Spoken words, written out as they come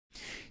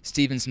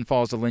Stevenson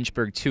falls to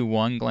Lynchburg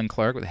 2-1. Glenn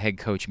Clark with head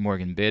coach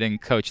Morgan Bidding.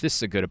 Coach, this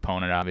is a good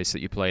opponent, obviously,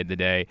 that you played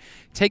today.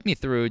 Take me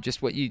through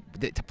just what you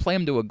to play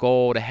them to a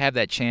goal, to have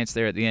that chance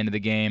there at the end of the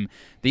game,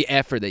 the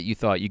effort that you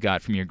thought you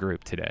got from your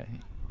group today.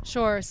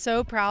 Sure.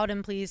 So proud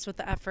and pleased with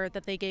the effort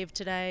that they gave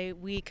today.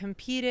 We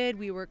competed,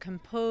 we were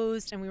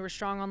composed, and we were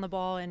strong on the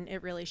ball, and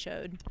it really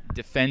showed.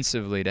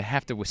 Defensively, to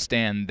have to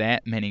withstand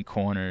that many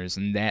corners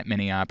and that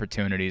many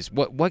opportunities,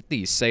 what do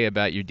you say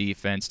about your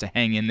defense to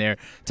hang in there,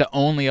 to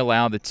only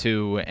allow the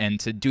two, and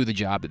to do the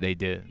job that they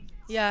did?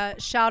 Yeah,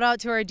 shout out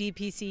to our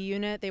DPC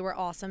unit. They were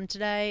awesome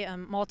today.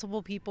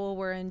 Multiple people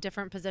were in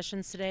different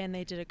positions today, and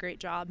they did a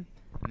great job.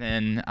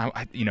 And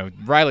then,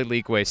 Riley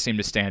Leakway seemed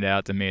to stand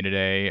out to me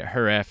today.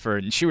 Her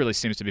effort, and she really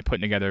seems to be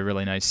putting together a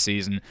really nice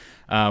season.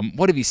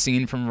 What have you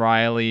seen from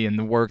Riley and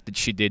the work that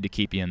she did to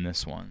keep you in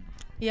this one?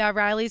 Yeah,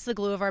 Riley's the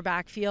glue of our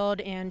backfield,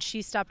 and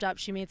she stepped up.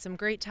 She made some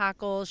great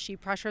tackles. She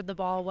pressured the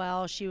ball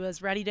well. She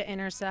was ready to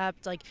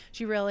intercept.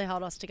 She really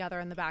held us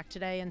together in the back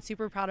today, and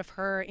super proud of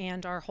her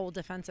and our whole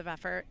defensive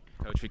effort.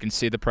 Coach, we can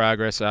see the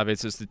progress.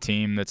 Obviously, it's the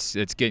team that's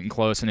getting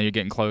close. I know you're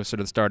getting closer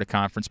to the start of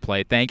conference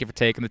play. Thank you for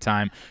taking the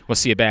time. We'll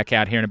see you back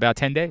out here in about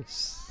 10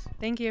 days.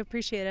 Thank you.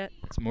 Appreciate it.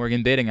 It's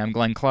Morgan Bidding. I'm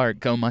Glenn Clark.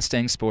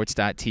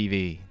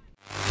 GoMustangSports.tv.